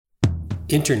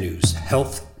Internews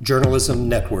Health Journalism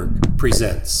Network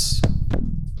presents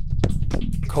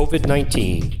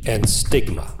COVID-19 and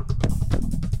Stigma.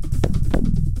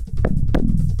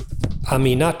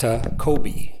 Aminata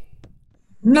Kobie.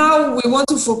 Now we want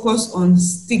to focus on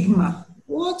stigma.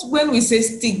 When we say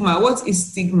stigma, what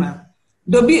is stigma?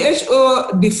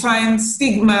 WHO defines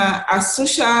stigma as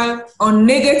social or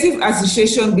negative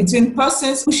association between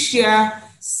persons who share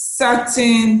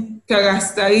certain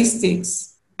characteristics,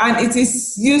 and it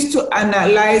is used to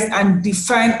analyze and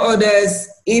define others.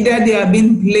 Either they are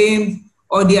being blamed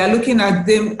or they are looking at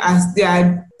them as they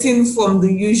are different from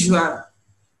the usual.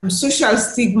 Social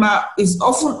stigma is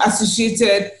often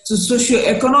associated to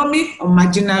socioeconomic or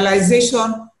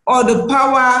marginalization or the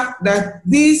power that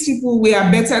these people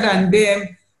were better than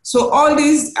them. So all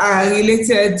these are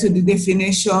related to the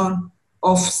definition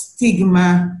of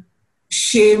stigma.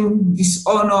 Shame,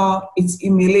 dishonor, it's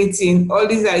humiliating. All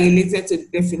these are related to the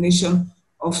definition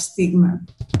of stigma.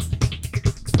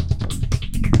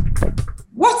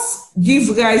 What gives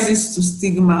rise to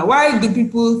stigma? Why do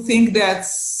people think that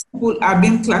people are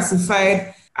being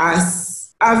classified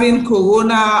as having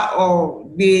corona, or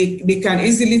they can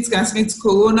easily transmit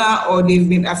corona, or they've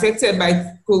been affected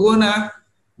by corona?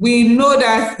 We know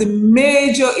that the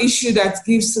major issue that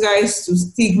gives rise to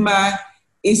stigma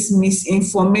is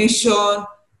misinformation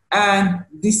and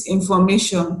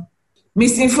disinformation.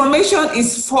 Misinformation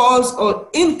is false or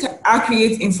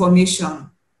inaccurate information.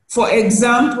 For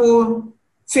example,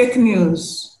 fake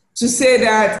news, to say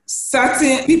that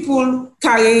certain people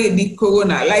carry the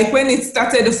corona. Like when it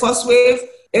started the first wave,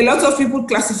 a lot of people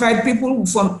classified people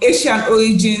from Asian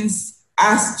origins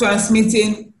as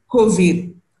transmitting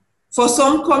COVID. For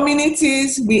some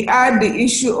communities, we had the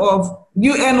issue of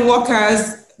UN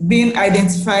workers being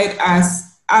identified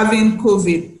as having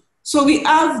COVID. So we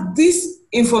have this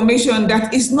information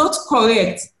that is not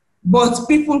correct, but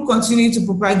people continue to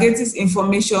propagate this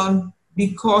information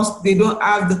because they don't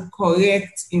have the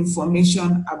correct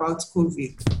information about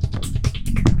COVID.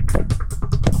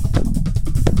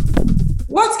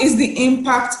 What is the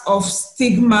impact of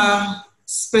stigma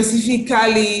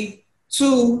specifically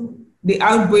to the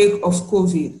outbreak of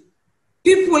COVID?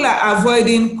 People are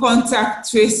avoiding contact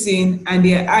tracing and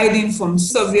they are hiding from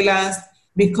surveillance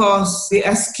because they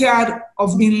are scared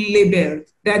of being labeled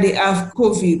that they have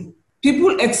COVID.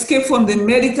 People escape from the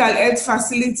medical health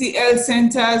facility, health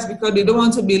centers, because they don't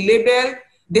want to be labeled.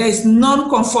 There is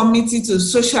non-conformity to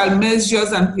social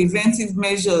measures and preventive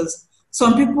measures.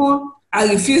 Some people are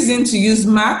refusing to use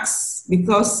masks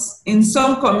because in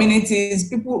some communities,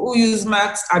 people who use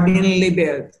masks are being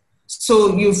labeled.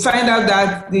 So you find out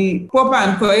that the proper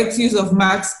and correct use of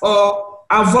masks or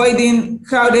avoiding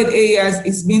crowded areas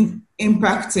is being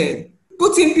impacted,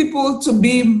 putting people to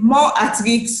be more at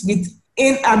risk with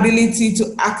inability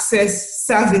to access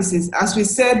services. As we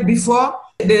said before,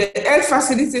 the health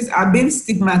facilities are being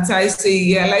stigmatized, so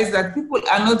you realize that people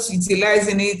are not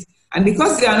utilizing it, and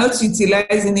because they are not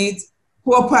utilizing it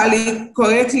properly,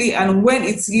 correctly, and when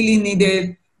it's really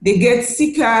needed, they get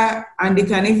sicker and they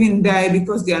can even die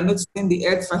because they are not in the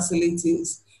health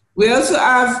facilities. We also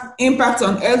have impact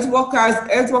on health workers.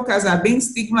 Health workers are being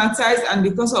stigmatized, and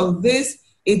because of this,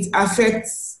 it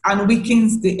affects and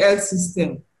weakens the health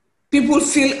system. People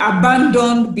feel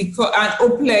abandoned and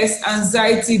hopeless,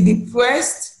 anxiety,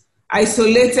 depressed,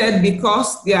 isolated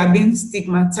because they are being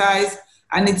stigmatized.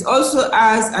 And it also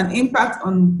has an impact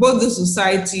on both the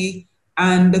society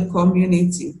and the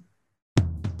community.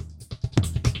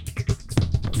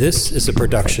 This is a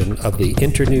production of the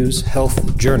Internews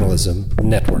Health Journalism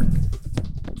Network.